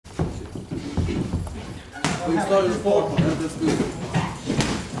We started the fourth one. That's good.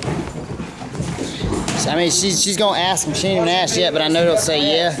 I mean, she's gonna ask him. She ain't even asked yet, but I know they'll say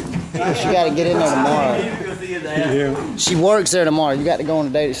yeah. She got to get in there tomorrow. Yeah. She works there tomorrow. You got to go on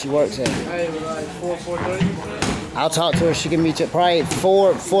the day that she works there. Hey, like 4:30. I'll talk to her. She can meet you probably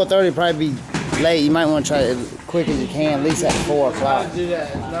 4:30. Probably be late. You might want to try it as quick as you can, at least at 4 o'clock. I'll do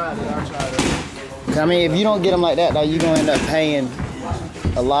that at 9, and I'll try to. I mean, if you don't get them like that, though, you're gonna end up paying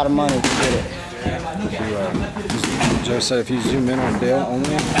a lot of money to get it. Joe said if you zoom in on Dale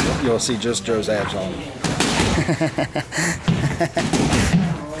only, you'll see just Joe's abs on him.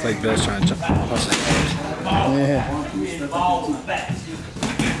 It's like Bill's trying to plus his abs. Yeah.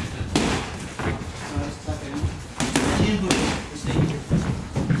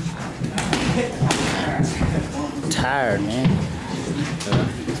 Tired, man.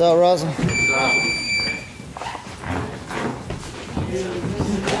 What's up, Russell?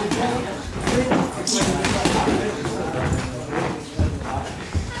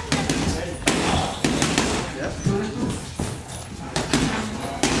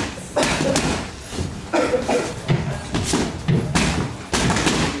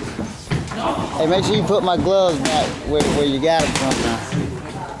 Hey, make sure you put my gloves back where you got them from now.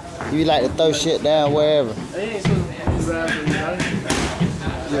 You like to throw shit down wherever. They ain't supposed to be bad,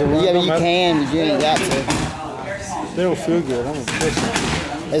 Yeah, but you can, but you ain't got to. They don't feel good. I'm gonna fix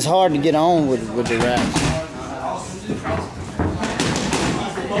it. It's hard to get on with the wraps.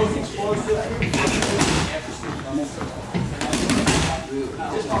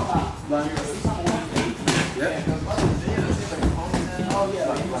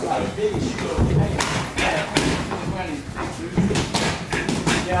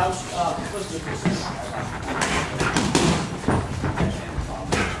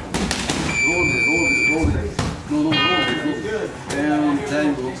 Hold it. No, hold it. Down,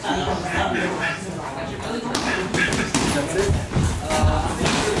 tango. That's it.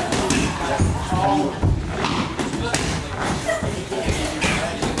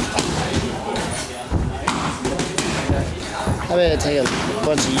 I bet it'd take a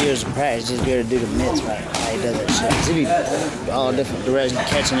bunch of years of practice just to be able to do the mitts right. How he does that shit. 'Cause he be all different directions,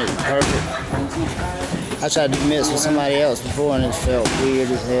 catching it perfect. I tried to do mitts with somebody else before and it felt weird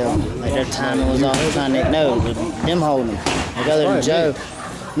as hell. Like their timing was off. Trying to know them holding them. Like other than Joe.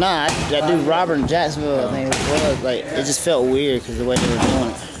 Nah, that dude Robert in Jacksonville, I think it was. Like it just felt weird because the way they were doing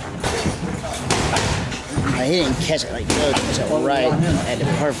it. Like, he didn't catch it like Joe catch it right at the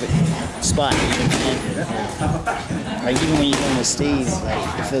perfect spot. Like even when you're doing with Steve, like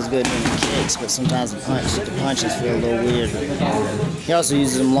it feels good doing the kicks, but sometimes the punches feel a little weird. He also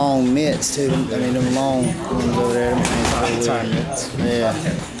uses them long mitts too. I mean them long ones over there. Them things feel weird. Yeah.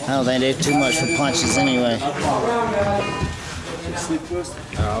 I don't think they're too much for punches anyway. I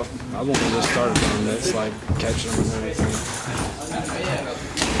want to just start doing this, like catching them and everything.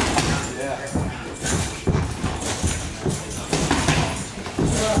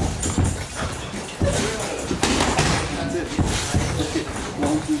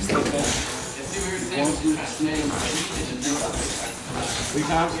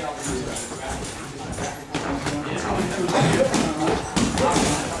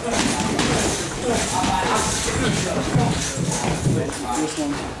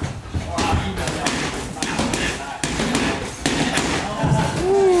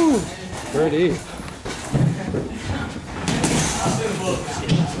 Woo! Pretty.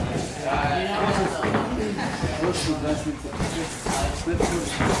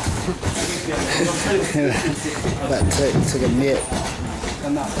 But took a mitt.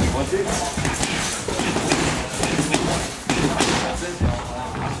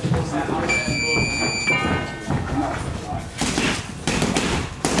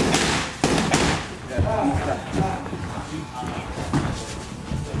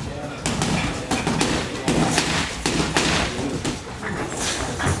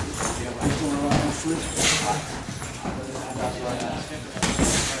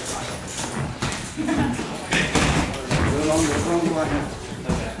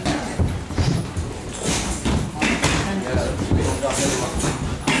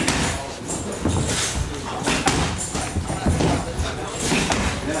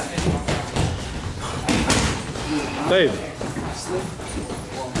 Dave.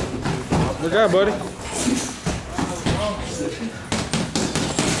 Look out, buddy.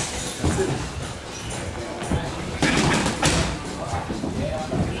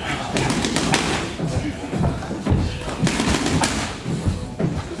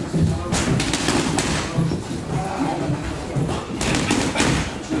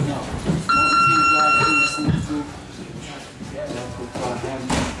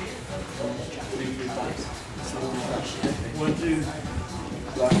 1, 2.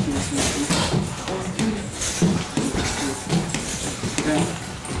 Block 2, 2, 2. Down.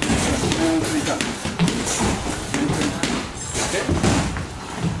 Down 3 times. Okay.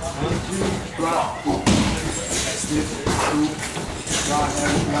 1, 2, drop. Slip, 2, drop,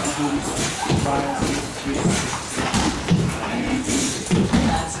 drop, 2, 5, 6, 3.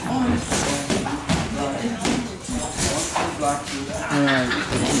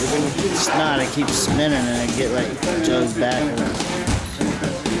 It's not, it keeps spinning and I get like Joe's back.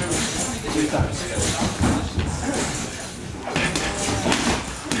 3 times.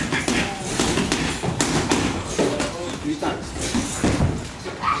 3 times.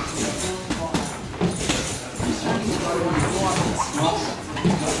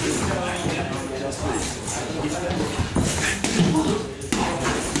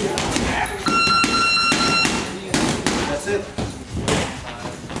 That's it.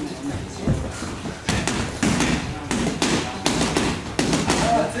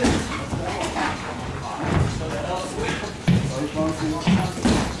 That's it.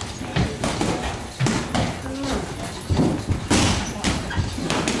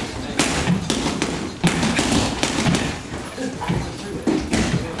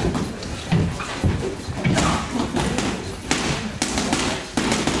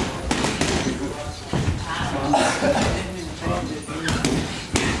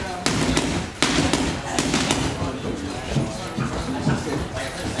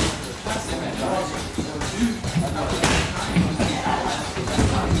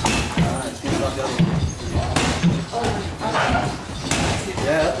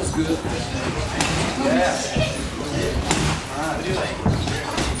 Yeah, that was good. Yeah. Alright.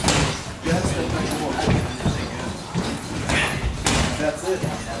 Yeah, step back forward. That's it.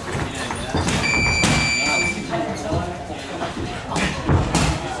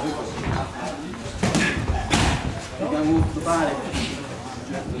 You gotta move the body.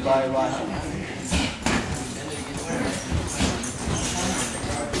 The body right.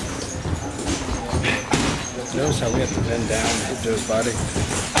 Notice how we have to bend down to hit Joe's body.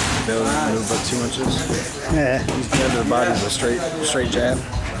 Bill doesn't move but 2 inches. Yeah. He's bend to the body with a straight jab.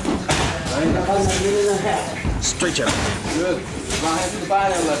 Straight jab. Good. Right hand to the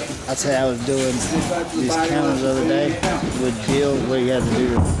body and left. I'll tell you, I was doing these counters the other day with Bill where you had to do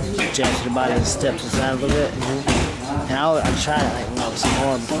the jab to the body and step to the side a little bit. And I tried it like when I was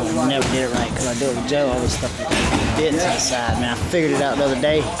hard before, I never did it right because I do it with Joe, I always stuff the bit to the side. Man, I figured it out the other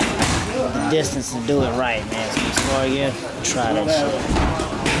day. The distance to do it right, man. So let's go again. Try that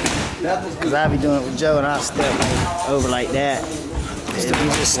shit. Because I be doing it with Joe and I'll step over like that. If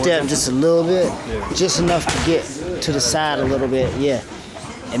you just step just a little bit, just enough to get to the side a little bit, yeah.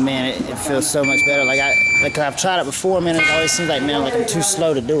 And man, it feels so much better. Like I've tried it before, man. It always seems like, man, like I'm too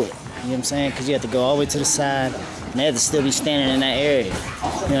slow to do it. You know what I'm saying? Because you have to go all the way to the side, and they have to still be standing in that area.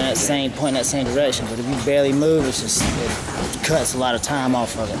 You know, that same point, that same direction. But if you barely move, it cuts a lot of time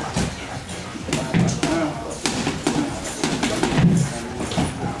off of it.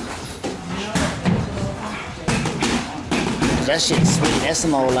 That shit's sweet. That's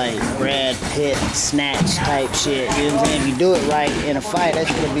some old like Brad Pitt snatch type shit. You know what I'm saying? If you do it right in a fight,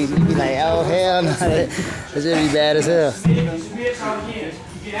 that's gonna be, you be like, oh hell no, that's gonna be bad as hell.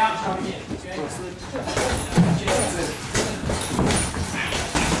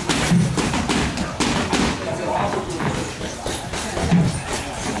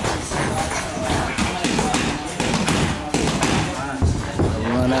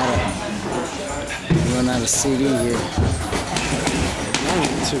 Run out of CD here.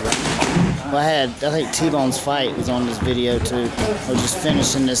 Well, I think T-Bone's fight was on this video too. I was just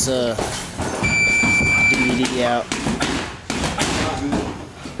finishing this DVD out.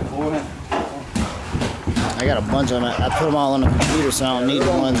 I got a bunch of them. I put them all on the computer, so I don't need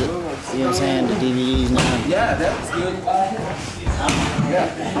the ones that, you know what I'm saying, the DVDs now. Yeah, that was good. Yeah.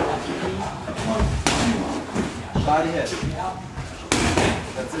 Body head.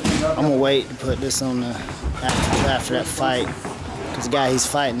 I'm gonna wait to put this on the after that fight. Because the guy he's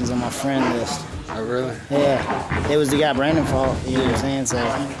fighting is on my friend list. Oh, really? Yeah. It was the guy Brandon fought, you know what I'm saying? So,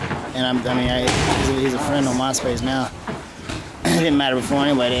 and he's a friend on MySpace now. It didn't matter before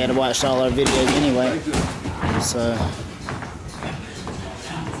anyway. They had to watch all our videos anyway. So,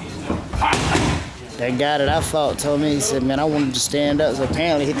 that guy that I fought told me, he said, man, I wanted to stand up. So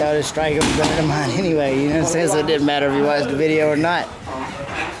apparently he thought his striker was better than mine anyway, you know what I'm saying? So it didn't matter if he watched the video or not.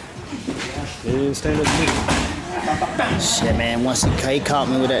 He didn't stand up too. Shit, man, once he caught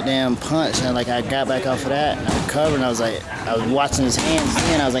me with that damn punch, and like I got back off of that, and I recovered, and I was watching his hands,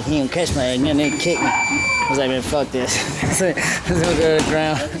 and I was like, he ain't gonna catch me, and then he kicked me. I was like, man, fuck this. Let's go to the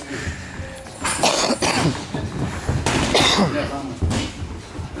ground.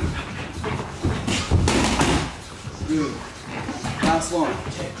 Good. Last one.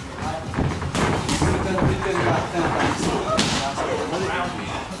 We've done about 10 times.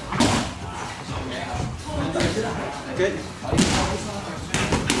 Okay.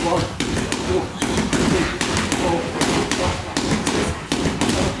 1, 2, 3,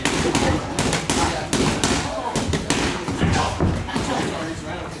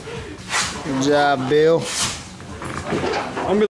 4. Good job, Bill.